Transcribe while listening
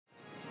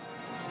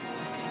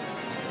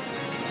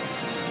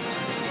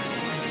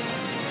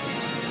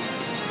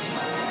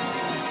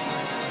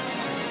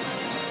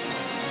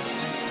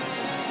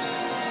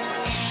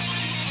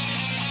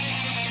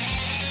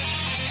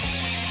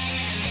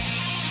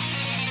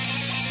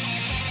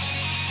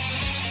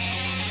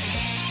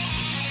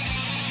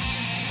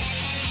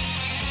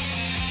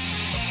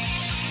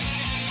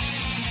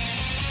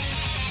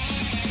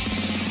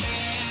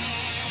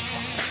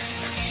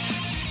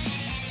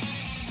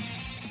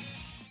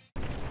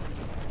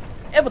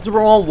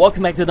everyone,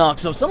 welcome back to Dark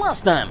Souls. So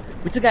last time,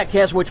 we took out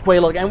Chaos Witch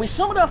Quaylog and we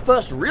summoned our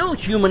first real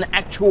human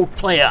actual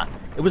player.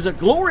 It was a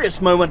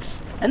glorious moment,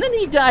 and then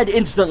he died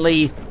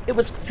instantly. It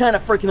was kind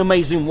of freaking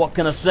amazing, what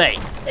can I say?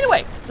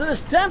 Anyway, so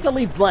it's time to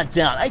leave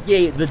Bloodtown,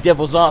 aka the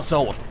Devil's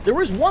Arsehole. There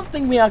is one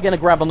thing we are going to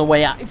grab on the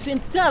way out. It's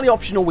entirely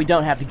optional, we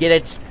don't have to get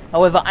it.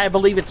 However, I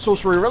believe it's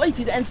sorcery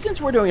related, and since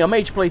we're doing a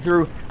mage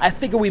playthrough, I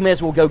figure we may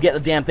as well go get the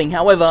damn thing.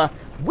 However,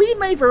 we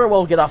may very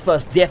well get our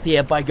first death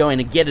here by going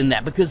and getting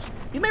that, because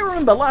you may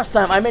remember last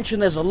time I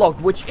mentioned there's a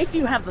log, which if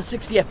you have the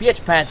 60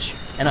 FPS patch,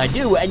 and I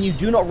do, and you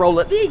do not roll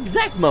at the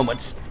exact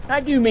moments, I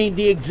do mean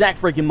the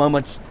exact freaking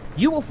moments,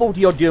 you will fall to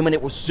your doom and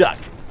it will suck.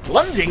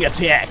 Lunging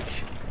attack!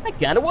 That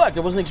kind of worked,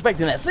 I wasn't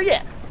expecting that. So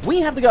yeah,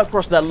 we have to go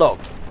across that log.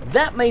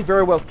 That may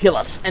very well kill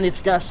us, and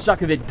it's gonna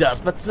suck if it does,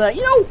 but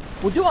you know,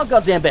 we'll do our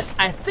goddamn best.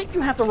 I think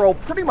you have to roll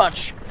pretty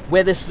much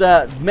where this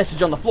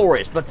message on the floor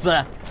is, but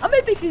I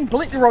may be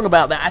completely wrong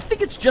about that. I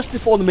think it's just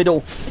before the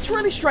middle. It's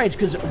really strange,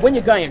 because when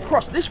you're going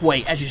across this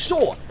way, as you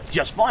saw,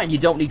 just fine, you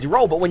don't need to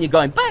roll, but when you're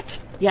going back,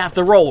 you have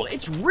to roll.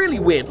 It's really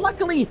weird.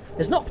 Luckily,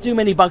 there's not too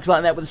many bugs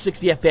like that with the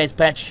 60 FPS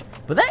patch,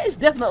 but that is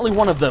definitely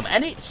one of them,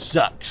 and it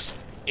sucks.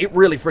 It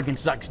really freaking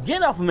sucks.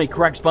 Get off of me,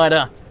 crack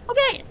spider.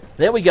 Okay,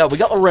 there we go, we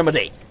got the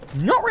remedy.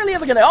 Not really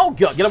ever gonna... Oh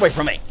god, get away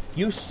from me,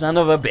 you son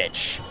of a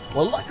bitch.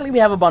 Well, luckily we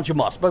have a bunch of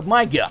moss, but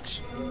my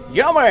guts.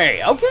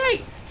 Yummy!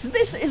 Okay, so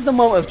this is the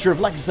moment of truth.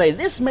 Like I say,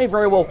 this may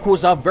very well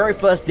cause our very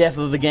first death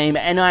of the game,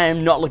 and I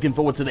am not looking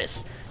forward to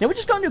this. Now, we're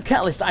just going to do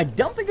Catalyst. I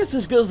don't think it's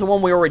as good as the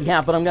one we already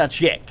have, but I'm going to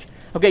check.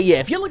 Okay, yeah,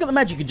 if you look at the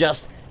magic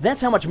adjust,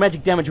 that's how much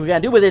magic damage we're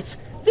going to do with it.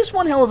 This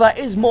one, however,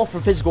 is more for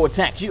physical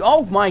attacks.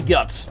 Oh my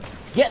guts.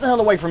 Get the hell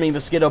away from me,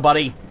 mosquito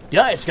buddy.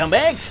 Die,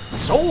 scumbag.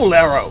 Soul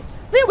arrow.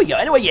 There we go.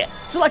 Anyway, yeah,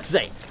 so like I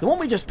say, the one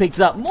we just picked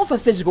up, more for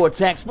physical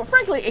attacks, but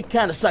frankly, it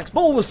kind of sucks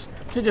balls,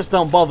 so just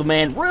don't bother,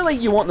 man. Really,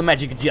 you want the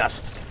magic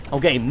adjust.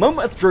 Okay,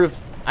 moment of truth.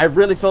 I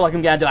really feel like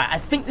I'm gonna die. I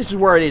think this is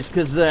where it is,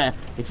 because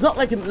it's not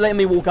like letting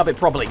me walk up it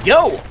properly.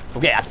 Go!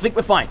 Okay, I think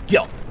we're fine.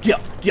 Go, go,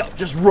 go.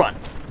 Just run.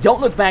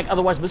 Don't look back,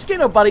 otherwise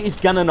Mosquito Buddy is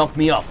gonna knock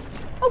me off.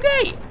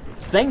 Okay,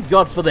 thank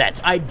God for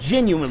that. I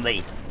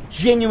genuinely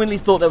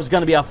thought that was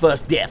gonna be our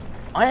first death.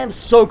 I am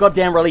so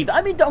goddamn relieved.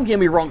 I mean, don't get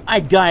me wrong, I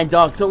die in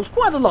Dark Souls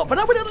quite a lot, but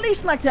I would at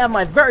least like to have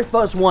my very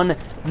first one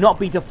not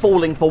be to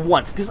falling for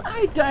once, because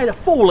I died of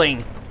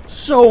falling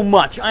so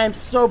much. I am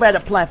so bad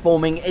at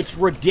platforming, it's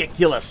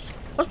ridiculous.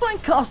 I was playing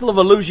Castle of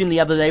Illusion the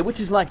other day, which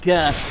is like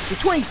the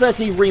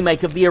 2013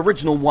 remake of the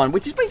original one,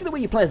 which is basically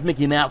where you play as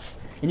Mickey Mouse,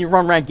 and you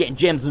run around getting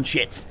gems and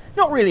shit.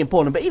 Not really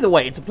important, but either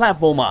way, it's a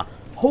platformer.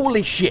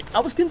 Holy shit, I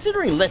was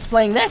considering let's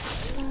playing that.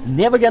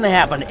 Never gonna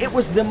happen. It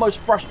was the most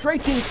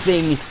frustrating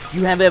thing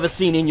you have ever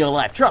seen in your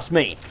life. Trust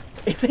me,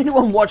 if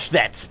anyone watched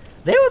that,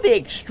 they would be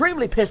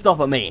extremely pissed off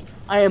at me.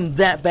 I am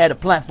that bad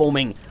at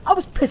platforming. I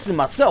was pissing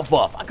myself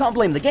off. I can't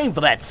blame the game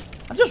for that.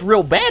 I'm just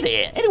real bad at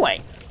it.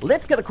 Anyway,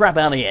 let's get the crap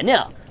out of here.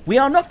 Now, we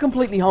are not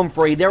completely home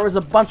free. There is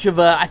a bunch of,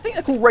 I think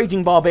they're called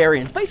Raging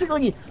Barbarians.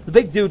 Basically, the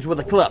big dudes with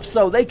the clubs,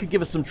 so they could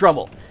give us some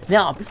trouble.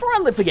 Now, before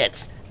I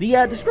forget,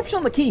 the description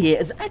on the key here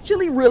is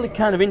actually really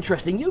kind of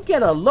interesting. You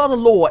get a lot of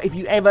lore if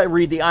you ever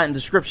read the item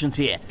descriptions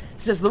here.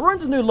 It says, the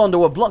ruins of New Londo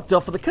were blocked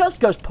off, for the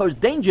cursed ghost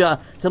posed danger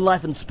to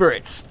life and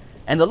spirits.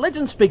 And the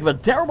legends speak of a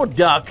terrible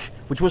dark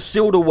which was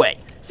sealed away.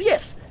 So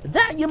yes,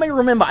 that you may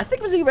remember, I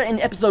think it was either in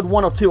episode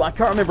 1 or 2, I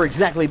can't remember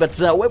exactly, but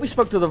where we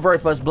spoke to the very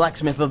first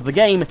blacksmith of the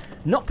game,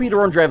 not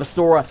Peter Andre of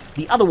Astora,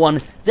 the other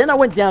one. Then I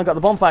went down, got the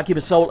Bonfire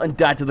Keeper's soul, and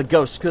died to the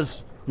ghost,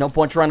 because no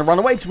point trying to run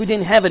away because we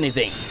didn't have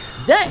anything.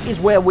 That is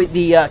where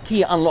the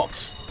key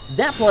unlocks.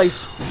 That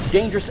place,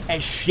 dangerous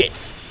as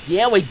shit.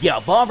 Yeah, we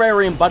go.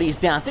 Barbarian buddy is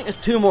down. I think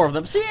there's 2 more of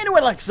them. See,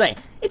 anyway, like I say,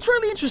 it's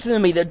really interesting to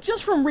me that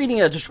just from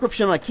reading a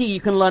description on a key,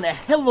 you can learn a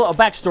hell of a lot of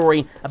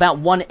backstory about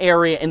one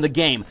area in the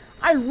game.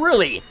 I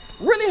really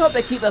hope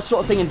they keep that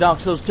sort of thing in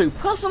Dark Souls 2.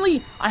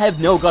 Personally, I have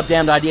no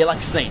goddamn idea. Like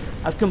I say,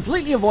 I've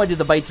completely avoided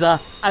the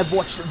beta. I've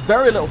watched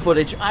very little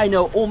footage. I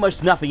know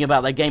almost nothing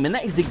about that game, and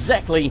that is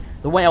exactly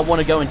the way I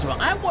want to go into it.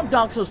 I want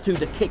Dark Souls 2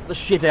 to kick the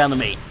shit out of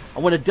me. I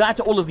want to die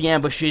to all of the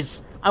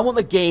ambushes. I want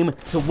the game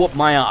to whoop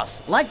my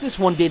ass, like this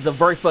one did the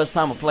very first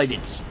time I played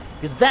it,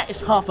 because that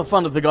is half the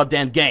fun of the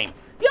goddamn game.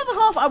 The other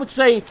half, I would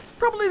say,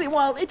 probably,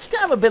 well, it's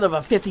kind of a bit of a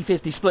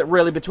 50-50 split,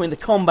 really, between the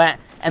combat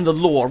and the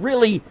lore.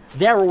 Really,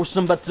 they're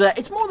awesome, but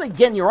it's more than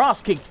getting your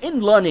ass kicked in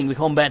learning the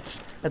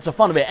combats that's the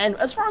fun of it. And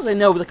as far as I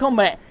know, the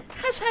combat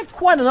has had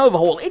quite an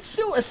overhaul. It's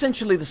still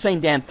essentially the same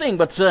damn thing,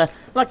 but,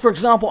 like, for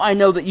example, I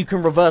know that you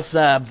can reverse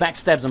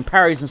backstabs and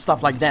parries and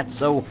stuff like that,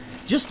 so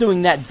just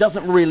doing that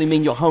doesn't really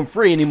mean you're home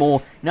free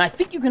anymore. Now, I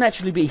think you can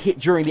actually be hit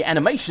during the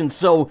animation,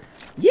 so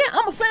yeah,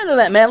 I'm a fan of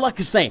that, man. Like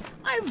I say,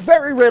 I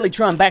very rarely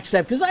try and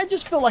backstab because I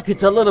just feel like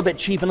it's a little bit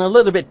cheap and a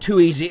little bit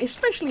too easy,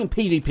 especially in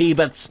PvP,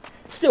 but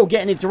still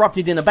getting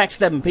interrupted in a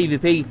backstab in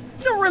PvP,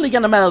 not really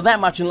going to matter that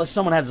much unless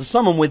someone has a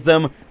summon with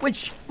them,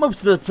 which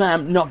most of the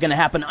time not going to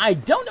happen. I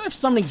don't know if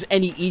summoning's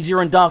any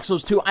easier in Dark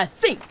Souls 2. I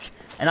think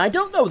And I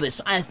don't know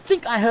this. I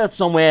think I heard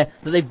somewhere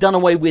that they've done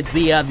away with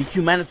the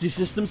humanity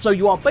system, so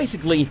you are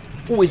basically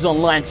always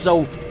online,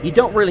 so you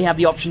don't really have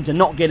the option to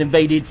not get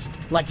invaded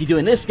like you do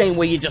in this game,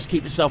 where you just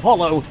keep yourself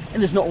hollow,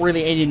 and there's not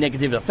really any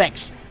negative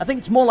effects. I think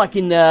it's more like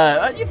in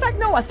fact,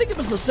 no, I think it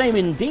was the same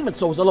in Demon's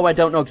Souls, although I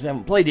don't know because I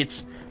haven't played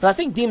it. But I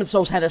think Demon's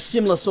Souls had a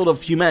similar sort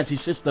of humanity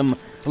system,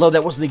 although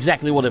that wasn't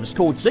exactly what it was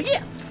called. So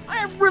yeah, I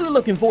am really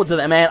looking forward to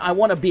that, man. I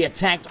want to be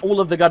attacked all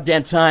of the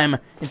goddamn time,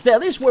 instead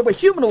of this, where we're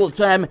human all the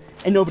time,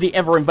 and nobody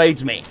ever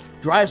invades me.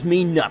 Drives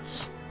me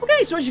nuts.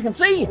 Okay, so as you can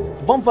see,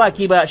 Bonfire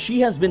Keeper, she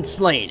has been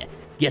slain.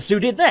 Guess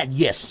who did that?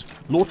 Yes,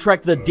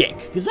 Lortrek the Dick,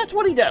 because that's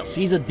what he does,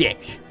 he's a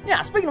dick.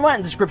 Now, speaking of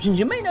item descriptions,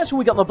 you may notice who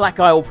we got the Black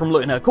Eye Orb from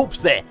looting her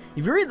corpse there.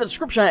 If you read the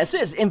description, it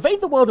says,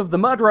 invade the world of the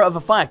murderer of a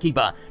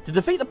Firekeeper to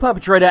defeat the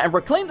perpetrator and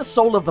reclaim the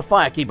soul of the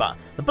Firekeeper.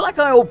 The Black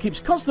Eye Orb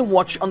keeps constant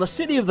watch on the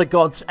city of the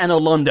gods,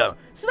 Anor Londo.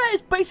 So that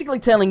is basically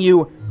telling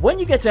you, when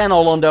you get to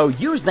Anor Londo,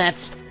 use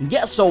that and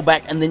get a soul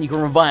back, and then you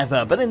can revive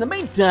her. But in the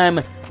meantime,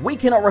 we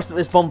cannot rest at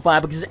this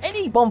bonfire, because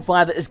any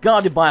bonfire that is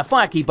guarded by a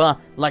Firekeeper,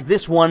 like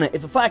this one,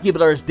 if the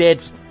Firekeeper is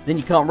dead, then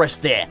you can't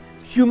rest there.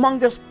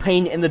 Humongous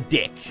pain in the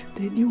dick.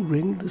 Did you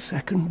ring the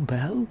second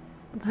bell?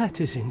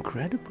 That is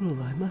incredible,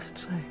 I must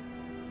say.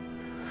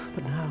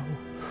 But now,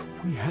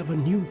 we have a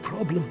new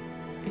problem.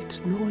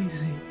 It's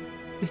noisy,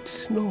 it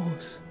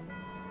snores,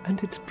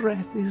 and its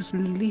breath is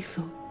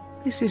lethal.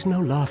 This is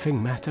no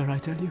laughing matter, I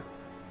tell you.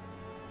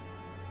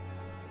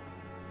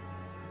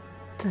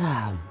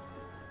 Damn,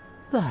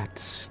 that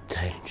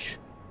stench.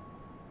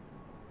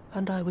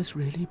 And I was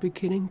really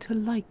beginning to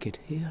like it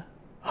here.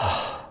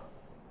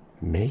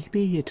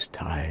 Maybe it's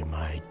time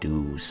I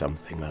do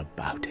something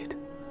about it.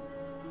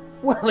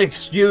 Well,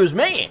 excuse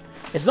me.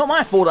 It's not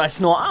my fault I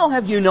snore. I'll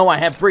have you know I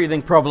have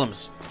breathing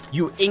problems.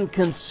 You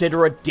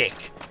inconsiderate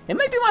dick. It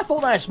may be my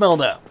fault I smell,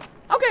 though.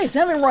 Okay,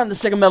 so having run the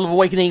second Bell of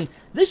Awakening,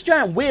 this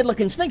giant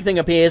weird-looking snake thing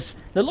appears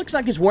that looks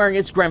like it's wearing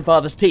its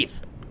grandfather's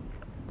teeth.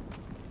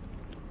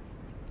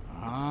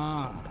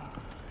 Ah,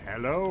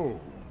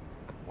 hello.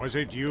 Was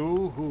it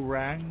you who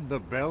rang the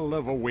Bell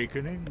of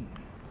Awakening?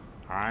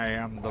 I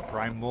am the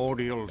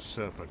primordial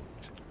serpent,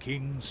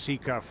 King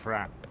Seeker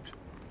Framt,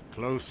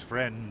 close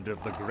friend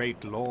of the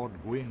great Lord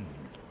Gwyn,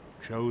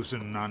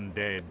 chosen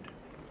undead,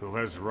 who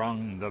has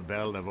rung the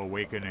Bell of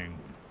Awakening.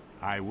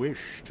 I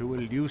wish to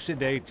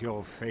elucidate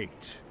your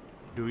fate.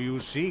 Do you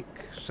seek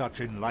such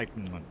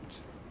enlightenment?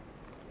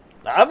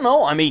 I don't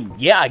know. I mean,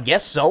 yeah, I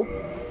guess so.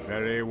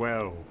 Very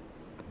well.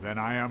 Then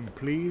I am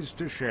pleased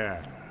to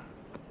share.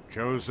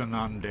 Chosen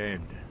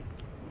undead,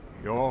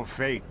 your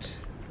fate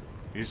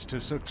is to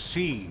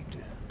succeed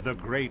the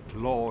great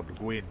Lord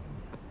Gwyn,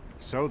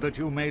 so that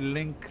you may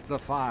link the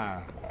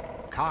fire,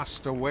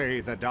 cast away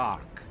the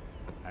dark,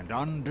 and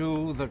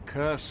undo the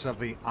curse of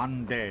the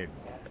undead.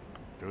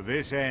 To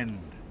this end,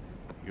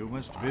 you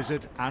must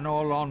visit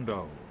Anor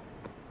Londo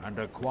and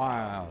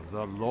acquire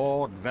the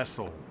Lord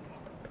Vessel.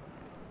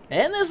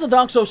 And there's the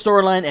Dark Souls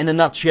storyline in a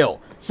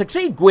nutshell.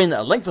 Succeed Gwyn,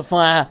 link the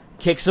fire,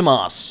 kick some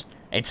ass.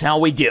 It's how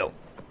we do.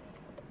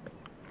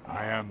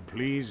 I am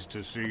pleased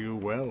to see you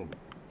well.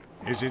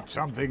 Is it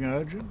something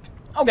urgent?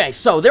 Okay,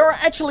 so there are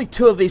actually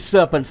two of these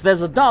serpents.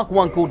 There's a dark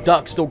one called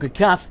Darkstalker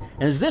Kath,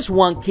 and there's this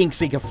one,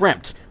 Kingseeker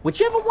Frempt.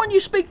 Whichever one you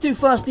speak to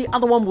first, the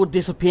other one will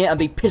disappear and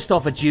be pissed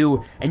off at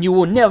you, and you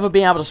will never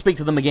be able to speak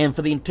to them again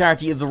for the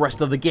entirety of the rest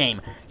of the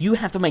game. You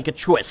have to make a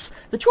choice.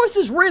 The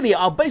choices really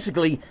are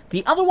basically,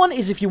 the other one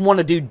is if you want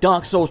to do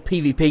Dark Souls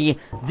PvP,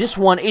 this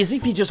one is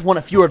if you just want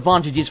a few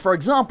advantages. For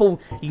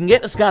example, you can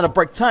get this guy to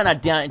break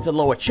Titanite down into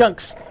lower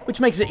chunks, which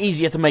makes it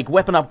easier to make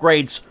weapon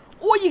upgrades,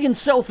 or you can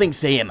sell things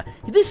to him.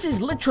 This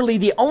is literally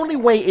the only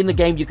way in the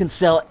game you can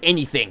sell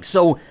anything.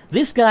 So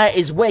this guy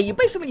is where you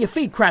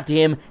feed crap to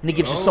him and he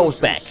gives you souls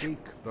back. Those who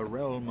seek the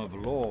realm of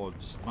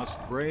lords must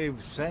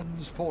brave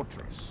SEN'S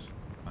fortress,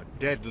 a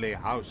deadly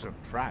house of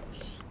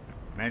traps.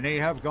 Many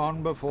have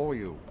gone before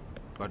you,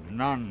 but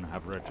none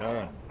have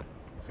returned.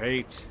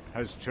 Fate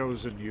has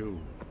chosen you,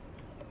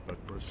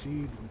 but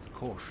proceed with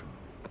caution.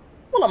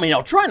 Well, I mean,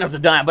 I'll try not to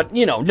die, but,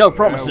 you know, no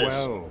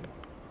promises. Farewell,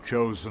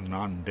 chosen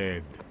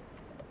undead.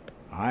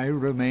 I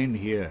remain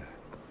here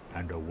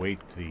and await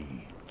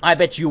thee. I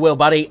bet you will,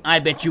 buddy. I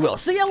bet you will.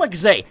 See, like I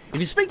say,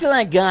 if you speak to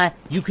that guy,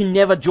 you can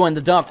never join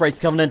the Dark Wraith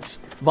Covenants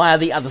via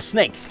the other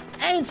snake.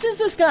 And since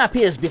this guy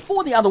appears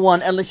before the other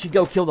one, unless you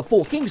go kill the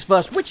Four Kings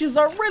first, which is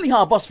a really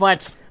hard boss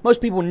fight,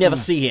 most people never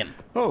see him.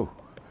 Oh,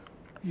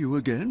 you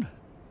again?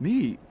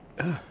 Me?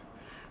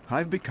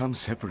 I've become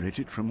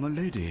separated from my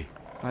lady.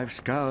 I've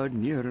scoured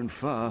near and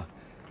far,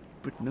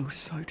 but no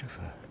sight of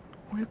her.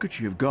 Where could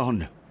she have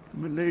gone?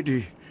 My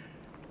lady,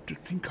 to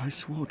think I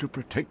swore to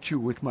protect you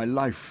with my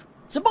life.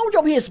 So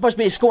Bowjob here is supposed to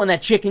be escorting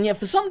that chick, and yet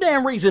for some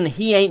damn reason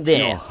he ain't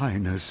there. Your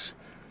Highness,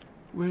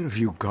 where have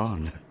you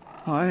gone?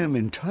 I am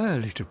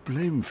entirely to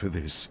blame for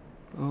this.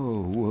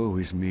 Oh, woe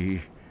is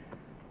me.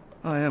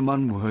 I am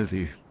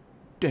unworthy,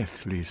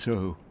 deathly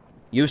so.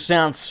 You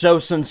sound so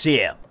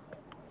sincere.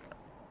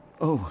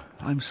 Oh,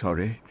 I'm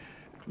sorry.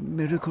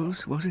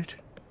 Miracles, was it?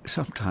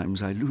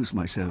 Sometimes I lose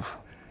myself.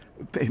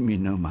 Pay me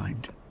no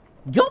mind.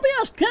 Gotta be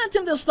honest, kind of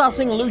tempted to start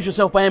singing Lose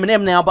Yourself by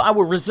Eminem now, but I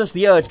will resist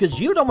the urge because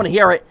you don't want to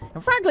hear it,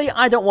 and frankly,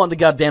 I don't want the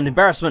goddamn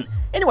embarrassment.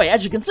 Anyway,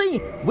 as you can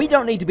see, we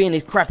don't need to be in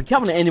his crappy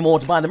covenant anymore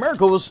to buy the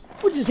miracles,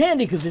 which is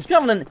handy because his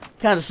covenant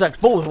kind of sucks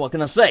balls, what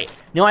can I say.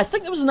 Now, I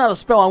think there was another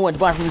spell I wanted to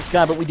buy from this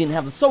guy, but we didn't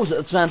have the souls at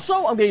the time, so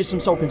I'm going to use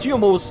some soul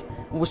consumables,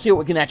 and we'll see what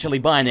we can actually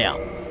buy now.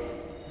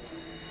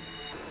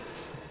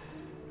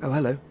 Oh,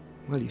 hello.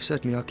 Well, you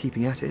certainly are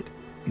keeping at it.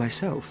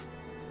 Myself,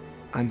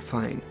 I'm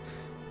fine.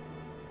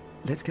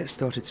 Let's get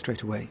started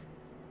straight away.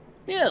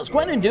 Yes,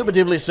 quite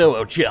indubitably so,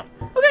 old chum.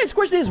 Okay, so the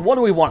question is, what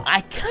do we want?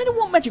 I kind of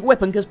want magic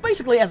weapon, because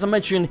basically, as I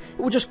mentioned,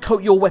 it will just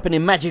coat your weapon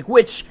in magic,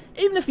 which,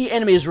 even if the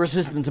enemy is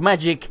resistant to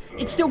magic,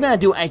 it's still going to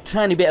do a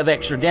tiny bit of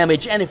extra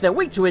damage, and if they're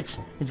weak to it,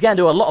 it's going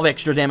to do a lot of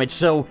extra damage,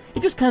 so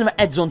it just kind of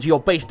adds on to your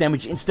base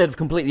damage instead of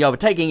completely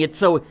overtaking it,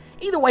 so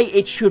either way,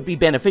 it should be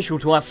beneficial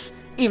to us,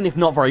 even if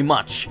not very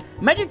much.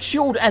 Magic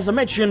Shield, as I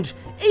mentioned,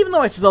 even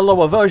though it's the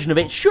lower version of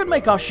it, should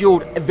make our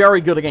shield very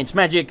good against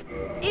magic,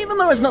 even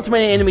though there's not too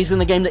many enemies in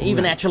the game that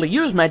even actually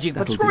use magic,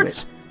 but screw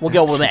it, we'll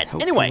go with that.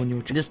 Anyway,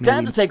 it is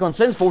time to take on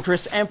SEN'S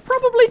Fortress and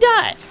probably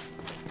die.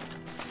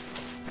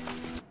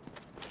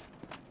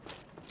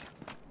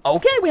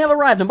 Okay, we have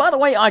arrived, and by the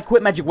way, I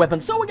quit magic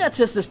weapons, so we're going to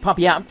test this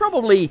puppy out and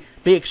probably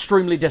be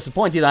extremely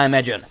disappointed, I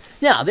imagine.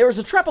 Now, there is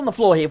a trap on the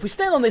floor here. If we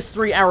stand on this,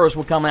 3 arrows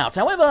will come out.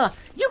 However,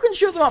 you can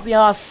shoot them up the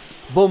arse.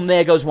 Boom,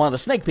 there goes one of the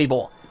snake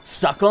people.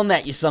 Suck on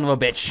that, you son of a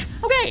bitch.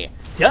 Okay,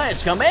 die,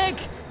 scumbag.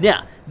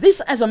 Now,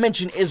 this, as I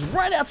mentioned, is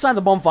right outside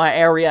the bonfire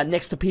area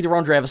next to Peter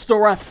Andre of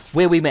Astora,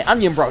 where we met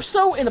Onion Bro.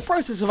 So, in the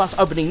process of us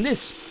opening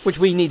this, which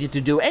we needed to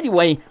do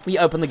anyway, we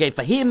opened the gate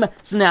for him,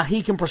 so now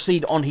he can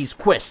proceed on his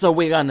quest. So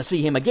we're going to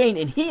see him again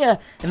in here,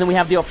 and then we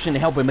have the option to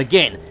help him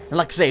again. And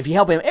like I say, if you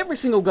help him every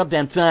single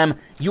goddamn time,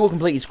 you will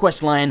complete his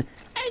quest line,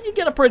 and you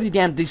get a pretty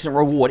damn decent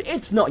reward.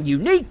 It's not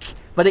unique,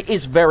 but it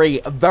is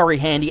very, very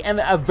handy, and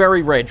a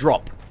very rare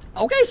drop.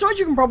 Okay, so as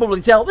you can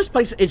probably tell, this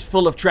place is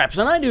full of traps,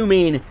 and I do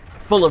mean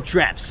full of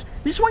traps.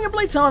 These swinging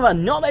blades, however,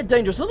 not that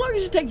dangerous. As long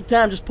as you take your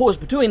time, just pause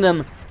between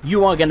them,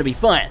 you are going to be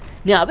fine.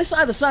 Now, this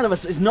either side of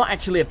us is not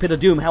actually a pit of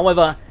doom.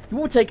 However, you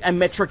will take a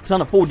metric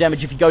ton of fall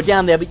damage if you go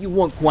down there, but you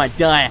won't quite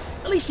die.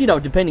 At least, you know,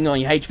 depending on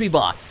your HP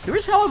bar. There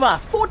is, however,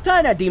 4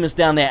 Titanite demons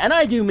down there, and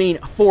I do mean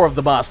 4 of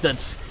the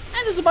bastards.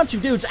 And there's a bunch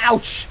of dudes,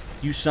 ouch,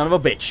 you son of a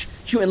bitch,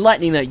 shooting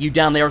lightning at you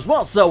down there as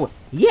well. So,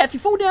 yeah, if you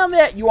fall down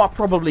there, you are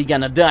probably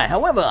gonna die.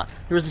 However,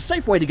 there is a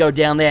safe way to go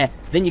down there,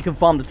 then you can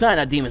farm the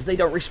Titanite demons. They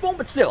don't respawn,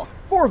 but still,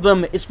 4 of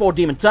them is 4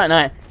 demon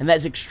Titanite, and that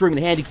is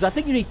extremely handy, because I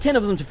think you need 10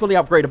 of them to fully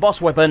upgrade a boss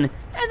weapon,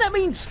 and that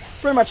means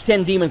pretty much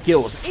 10 demon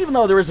kills, even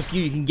though there is a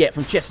few you can get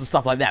from chests and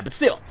stuff like that, but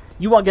still,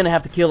 you are gonna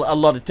have to kill a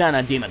lot of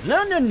Titanite demons.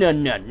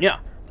 No.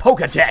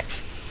 Poke attack.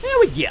 There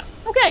we go.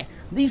 Okay,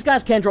 these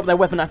guys can drop their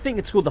weapon. I think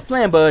it's called the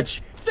Flamberge.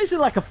 It's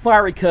basically like a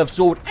fiery curved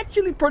sword,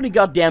 actually pretty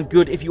goddamn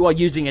good if you are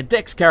using a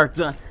Dex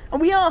character, and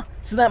we are,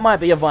 so that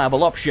might be a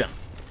viable option.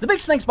 The big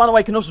snakes, by the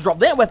way, can also drop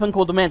their weapon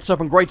called the Man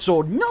Serpent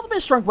Greatsword. Not the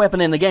best strength weapon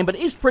in the game, but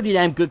it is pretty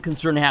damn good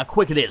considering how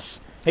quick it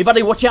is. Hey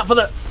buddy, watch out for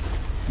the...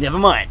 Never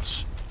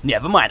mind.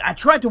 I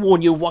tried to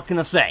warn you, what can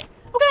I say?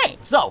 Okay,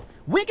 so,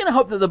 we're gonna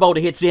hope that the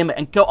boulder hits him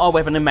and kill our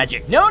weapon in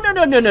magic. No,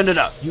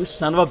 you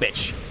son of a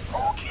bitch.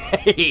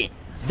 Okay,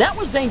 that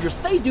was dangerous.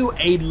 They do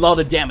a lot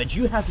of damage.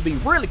 You have to be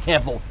really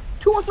careful.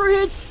 2 or 3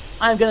 hits,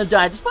 I'm gonna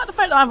die, despite the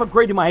fact that I've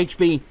upgraded my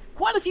HP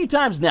quite a few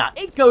times now.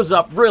 It goes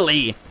up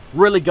really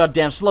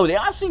goddamn slowly.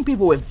 I've seen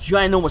people with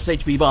ginormous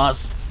HP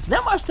bars.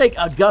 That must take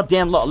a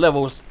goddamn lot of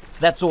levels.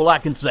 That's all I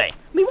can say. I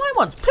mean, my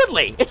one's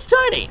piddly. It's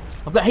tiny.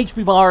 I've got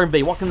HP bar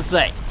RMV. What can I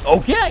say?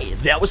 Okay,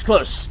 that was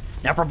close.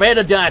 Now prepare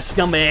to die,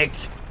 scumbag.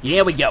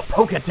 Here we go.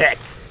 Poke attack.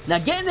 Now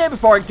get in there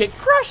before I get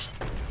crushed.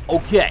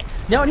 Okay.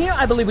 Now in here,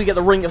 I believe we get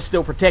the Ring of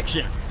Steel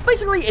Protection.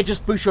 Basically, it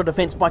just boosts your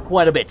defense by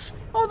quite a bit.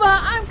 However,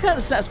 I'm kind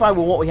of satisfied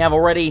with what we have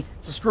already,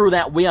 so screw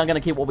that, we are going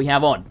to keep what we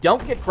have on.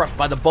 Don't get crushed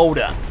by the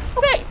boulder.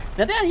 Okay,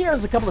 now down here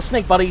is a couple of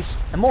snake buddies,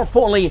 and more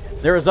importantly,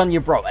 there is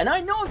Onion Bro. And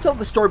I know I've told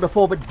this story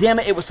before, but damn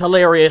it was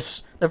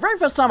hilarious. The very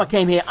first time I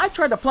came here, I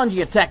tried to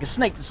plunging attack a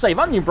snake to save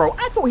Onion Bro.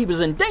 I thought he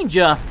was in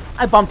danger.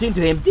 I bumped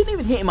into him, didn't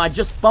even hit him, I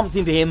just bumped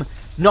into him,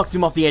 knocked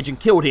him off the edge and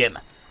killed him.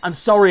 I'm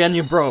sorry,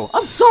 Onion Bro.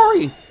 I'm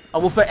sorry. I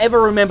will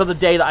forever remember the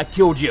day that I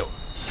killed you.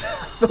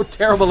 I feel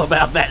terrible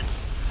about that.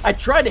 I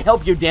tried to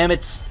help you, damn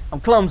it. I'm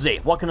clumsy.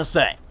 What can I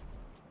say?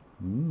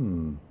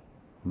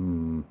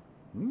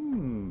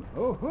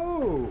 Oh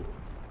ho!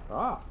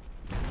 Ah,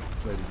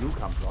 where did you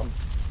come from?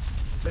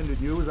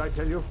 Splendid news, I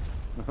tell you.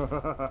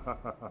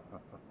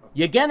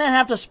 You're gonna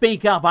have to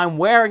speak up. I'm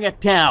wearing a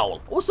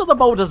towel. Also, the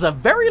boulders are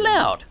very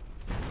loud.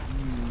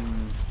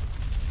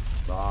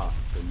 Ah,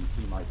 then you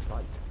see my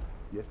sight.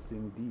 Yes,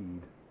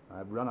 indeed.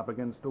 I've run up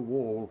against a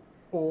wall,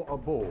 or a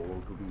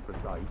ball to be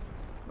precise.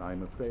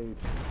 I'm afraid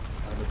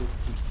I'm a bit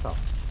too tough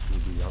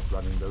to be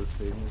outrunning those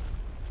things.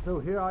 So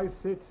here I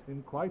sit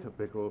in quite a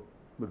pickle,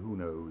 but who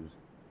knows?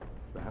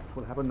 Perhaps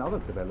we'll have another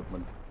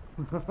development.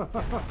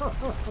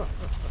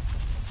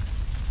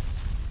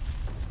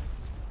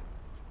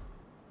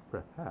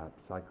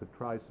 Perhaps I could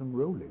try some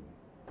rolling.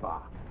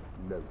 Bah,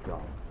 no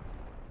chance.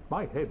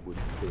 My head would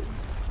spin.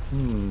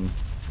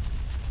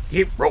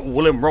 Keep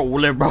rolling,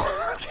 rolling, rolling.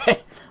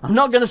 Okay, I'm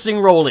not gonna sing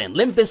Rollin'.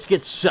 Limp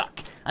Bizkit suck.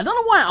 I don't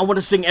know why I want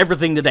to sing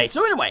everything today.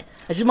 So anyway,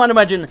 as you might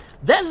imagine,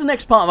 that's the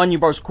next part of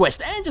Onion Bros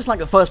quest, and just like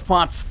the first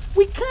parts,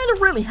 we kind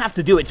of really have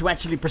to do it to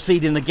actually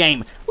proceed in the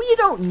game. Well, you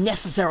don't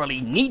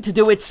necessarily need to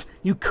do it.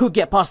 You could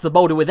get past the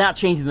boulder without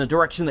changing the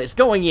direction that it's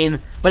going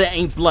in, but it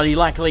ain't bloody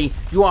likely.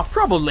 You are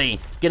probably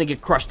gonna get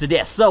crushed to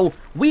death, so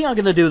we are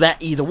gonna do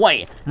that either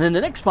way. And then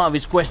the next part of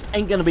his quest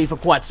ain't gonna be for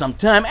quite some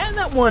time, and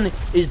that one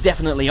is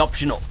definitely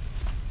optional.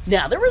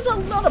 Now, there is a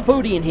lot of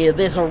booty in here.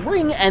 There's a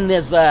ring, and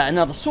there's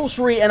another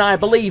sorcery, and I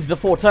believe the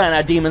 4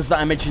 Tyrant demons that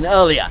I mentioned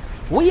earlier.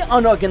 We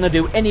are not going to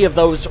do any of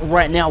those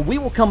right now. We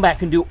will come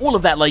back and do all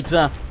of that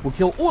later. We'll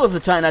kill all of the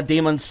Tyrant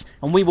demons,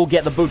 and we will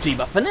get the booty.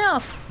 But for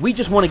now, we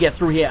just want to get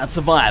through here and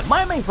survive.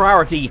 My main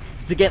priority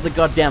is to get the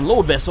goddamn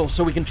Lord Vessel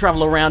so we can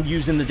travel around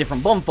using the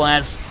different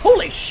bonfires.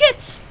 Holy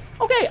shit!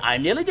 Okay,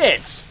 I'm nearly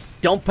dead.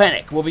 Don't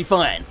panic, we'll be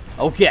fine.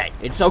 Okay,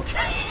 it's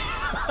okay.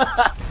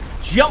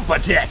 Jump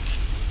attack!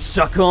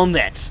 Suck on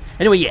that.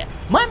 Anyway, yeah,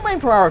 my main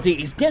priority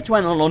is get to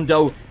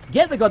Analondo,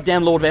 get the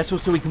goddamn Lord Vessel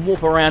so we can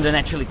warp around and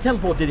actually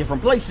teleport to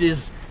different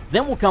places.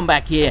 Then we'll come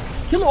back here,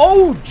 kill—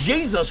 oh,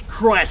 Jesus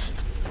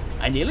Christ!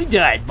 I nearly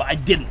died, but I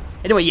didn't.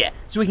 Anyway, yeah,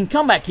 so we can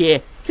come back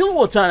here, kill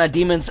all the Tyrant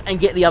demons, and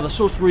get the other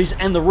sorceries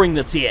and the ring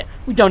that's here.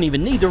 We don't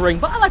even need the ring,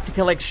 but I like to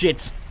collect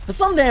shit for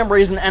some damn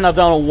reason, and I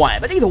don't know why.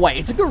 But either way,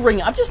 it's a good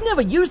ring. I've just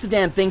never used the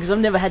damn thing because I've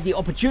never had the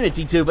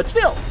opportunity to, but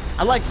still,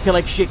 I like to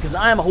collect shit because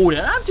I am a hoarder,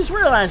 and I've just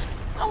realized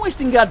I'm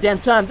wasting goddamn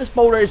time. This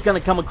boulder is going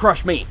to come and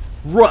crush me.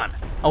 Run.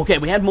 Okay,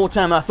 we had more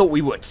time than I thought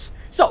we would.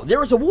 So,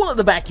 there is a wall at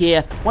the back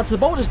here. Once the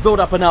boulder's built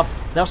up enough,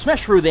 they'll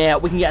smash through there.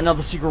 We can get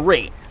another secret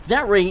ring.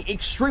 That ring,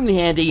 extremely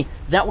handy.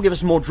 That will give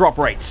us more drop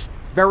rates.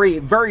 Very,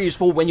 very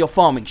useful when you're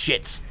farming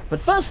shits.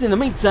 But first, in the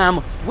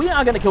meantime, we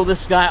are going to kill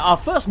this guy, our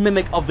first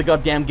mimic of the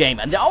goddamn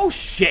game. And oh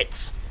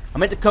shit! I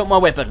meant to coat my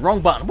weapon.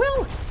 Wrong button.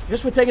 Well, I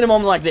guess we're taking a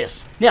moment like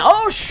this. Now,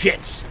 oh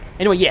shit!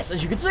 Anyway, yes,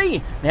 as you can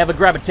see, they have a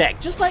grab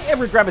attack. Just like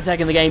every grab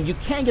attack in the game, you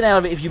can get out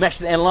of it if you mash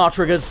the LR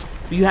triggers,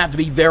 but you have to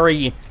be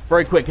very,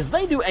 very quick, because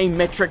they do a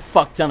metric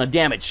fuck ton of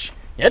damage.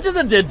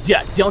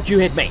 Don't you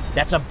hit me.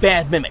 That's a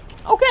bad mimic.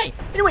 Okay,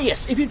 anyway,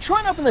 yes, if you try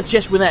and open the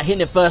chest without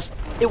hitting it first,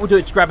 it will do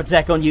its grab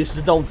attack on you, so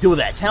don't do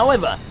that.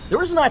 However,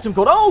 there is an item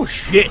called— oh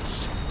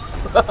shit!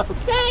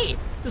 Okay,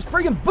 just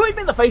freaking booted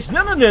me in the face.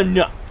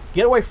 No.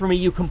 Get away from me,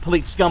 you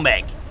complete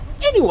scumbag.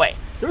 Anyway,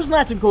 there is an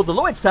item called the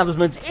Lloyd's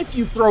Talismans. If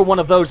you throw one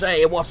of those at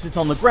it whilst it's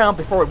on the ground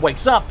before it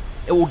wakes up,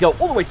 it will go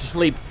all the way to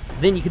sleep.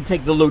 Then you can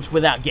take the loot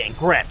without getting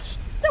grabbed.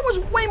 That was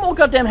way more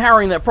goddamn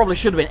harrowing than it probably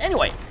should have been.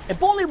 Anyway,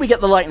 importantly, we get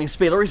the Lightning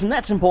Spear. The reason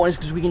that's important is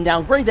because we can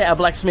downgrade that our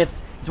Blacksmith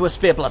to a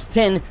Spear plus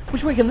 10,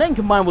 which we can then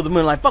combine with the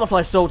Moonlight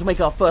Butterfly Soul to make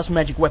our first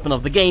magic weapon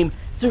of the game.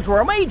 Since we're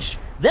a mage,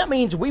 that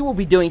means we will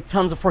be doing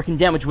tons of freaking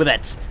damage with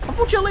it.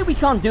 Unfortunately, we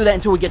can't do that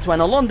until we get to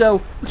Analondo,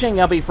 which ain't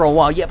gonna be for a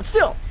while yet, but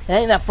still, it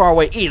ain't that far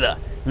away either.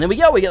 And there we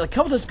go, we get the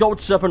Covetous Gold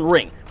Serpent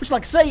Ring, which,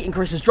 like I say,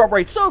 increases drop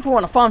rate, so if we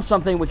want to farm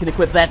something, we can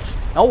equip that.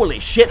 Holy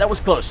shit, that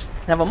was close.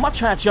 And have a much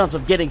higher chance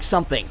of getting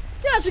something.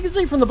 Yeah, as you can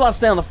see from the blood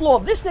stain on the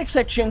floor, this next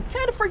section,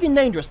 kind of freaking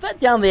dangerous.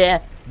 That down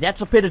there,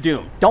 that's a pit of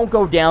doom. Don't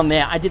go down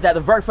there. I did that the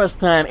very first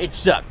time. It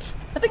sucked.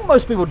 I think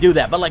most people do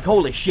that, but like,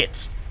 holy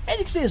shit. And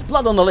you can see there's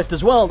blood on the lift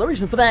as well. The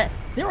reason for that,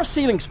 there are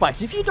ceiling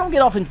spikes. If you don't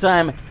get off in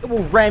time, it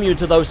will ram you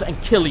into those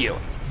and kill you.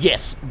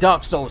 Yes,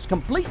 Dark Souls,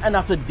 complete and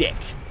utter dick.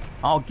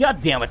 Oh,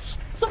 god damn it.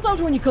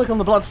 Sometimes when you click on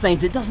the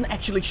bloodstains, it doesn't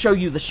actually show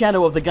you the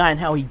shadow of the guy and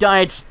how he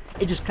died.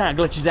 It just kind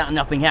of glitches out and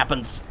nothing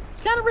happens.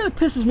 Kind of really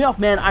pisses me off,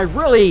 man. I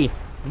really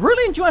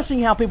enjoy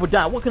seeing how people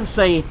die. What can I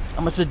say?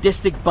 I'm a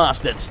sadistic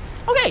bastard.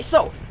 Okay,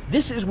 so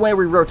this is where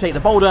we rotate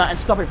the boulder and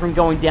stop it from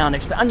going down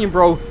next to Onion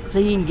Bro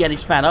so he can get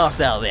his fat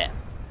ass out of there.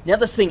 Now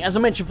this thing, as I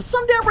mentioned, for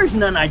some damn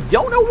reason, and I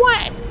don't know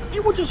why,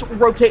 it will just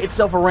rotate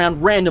itself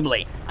around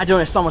randomly. I don't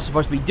know if someone's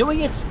supposed to be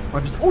doing it, or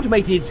if it's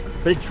automated,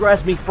 but it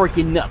drives me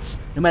freaking nuts.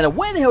 No matter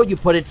where the hell you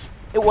put it,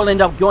 it will end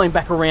up going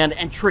back around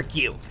and trick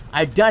you.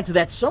 I've died to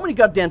that so many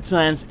goddamn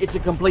times, it's a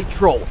complete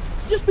troll.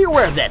 So just be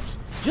aware of that.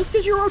 Just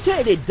because you're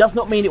rotated does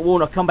not mean it will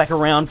not come back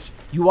around.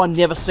 You are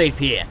never safe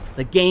here.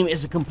 The game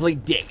is a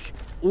complete dick.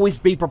 Always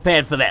be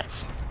prepared for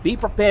that. Be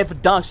prepared for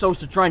Dark Souls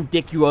to try and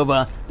dick you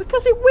over,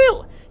 because it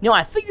will. Now,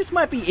 I think this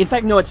might be— in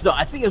fact, no, it's not.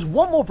 I think there's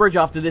one more bridge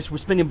after this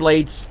with spinning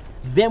blades.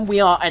 Then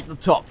we are at the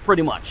top,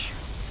 pretty much.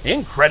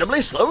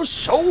 Incredibly slow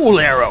soul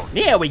arrow.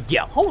 There we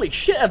go. Holy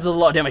shit, that's a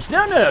lot of damage.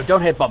 No,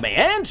 don't headbutt me.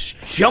 And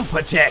jump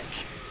attack.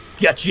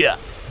 Gotcha.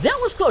 That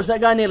was close.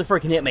 That guy nearly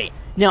freaking hit me.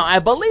 Now, I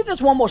believe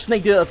there's one more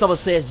snake dude at the top of the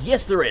stairs.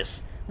 Yes, there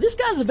is. This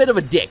guy's a bit of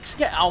a dick.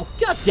 Oh,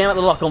 god damn it,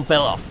 the lock-on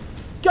fell off.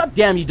 God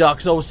damn you, Dark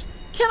Souls.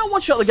 Can I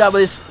one-shot the guy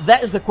with this?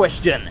 That is the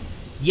question.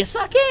 Yes,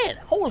 I can.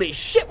 Holy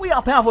shit, we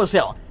are powerful as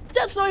hell.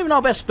 That's not even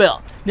our best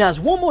spell. Now, there's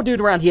one more dude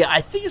around here. I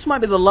think this might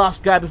be the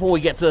last guy before we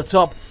get to the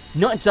top.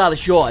 Not entirely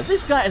sure.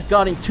 This guy is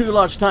guarding 2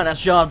 large Titanite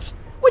shards,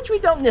 which we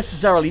don't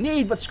necessarily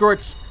need, but screw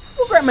it.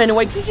 We'll grab them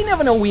anyway, because you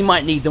never know, we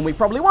might need them. We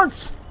probably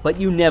won't, but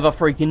you never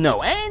freaking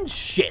know. And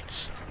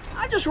shit.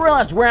 I just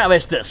realized we're out of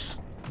Estus.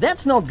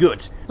 That's not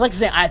good. Like I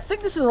say, I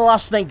think this is the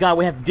last snake guy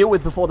we have to deal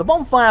with before the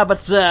bonfire,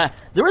 but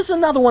there is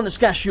another one that's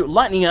going to shoot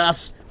lightning at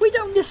us. We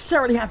don't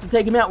necessarily have to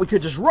take him out, we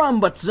could just run,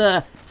 but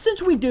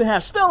since we do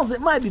have spells,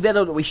 it might be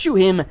better that we shoot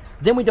him,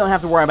 then we don't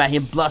have to worry about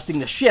him blasting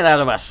the shit out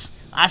of us.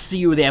 I see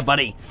you there,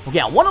 buddy. Okay,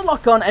 I want to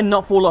lock on and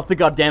not fall off the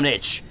goddamn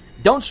edge.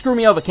 Don't screw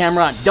me over,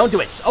 camera. Don't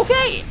do it.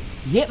 Okay,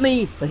 he hit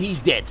me, but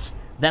he's dead.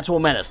 That's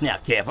what matters. Now,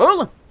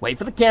 careful. Wait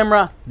for the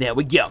camera. There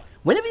we go.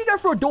 Whenever you go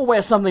through a doorway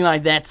or something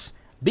like that,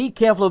 be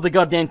careful of the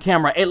goddamn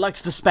camera. It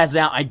likes to spaz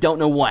out. I don't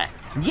know why.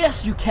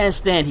 Yes, you can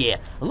stand here.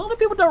 A lot of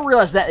people don't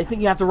realize that. They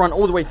think you have to run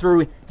all the way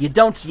through. You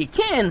don't. You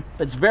can,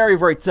 but it's very,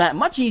 very tight.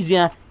 Much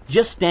easier.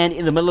 Just stand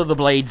in the middle of the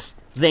blades,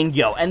 then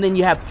go. And then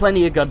you have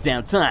plenty of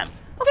goddamn time.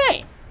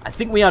 Okay, I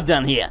think we are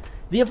done here.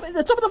 The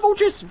top of the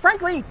fortress,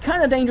 frankly,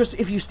 kind of dangerous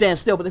if you stand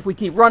still, but if we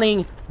keep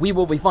running, we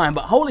will be fine.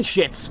 But holy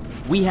shit,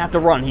 we have to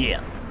run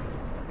here.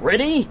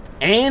 Ready?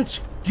 And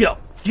go.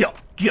 Go.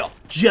 Go.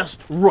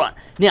 Just run.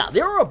 Now,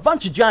 there are a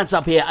bunch of giants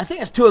up here. I think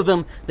there's 2 of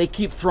them. They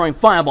keep throwing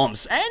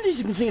firebombs. And as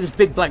you can see, there's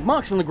big black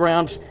marks on the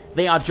ground.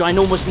 They are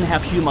ginormous and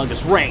have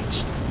humongous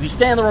range. If you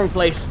stand in the wrong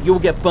place, you will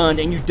get burned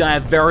and you die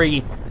very,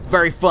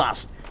 very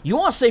fast. You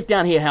are safe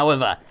down here,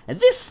 however. And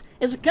this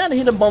is a kind of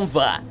hidden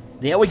bonfire.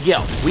 There we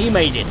go. We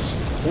made it.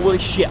 Holy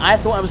shit, I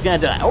thought I was going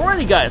to die.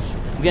 Alrighty, guys.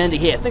 We're going to end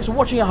it here. Thanks for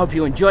watching. I hope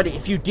you enjoyed it.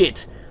 If you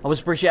did, I always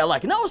appreciate a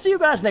like. And I will see you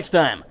guys next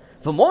time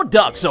for more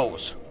Dark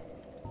Souls.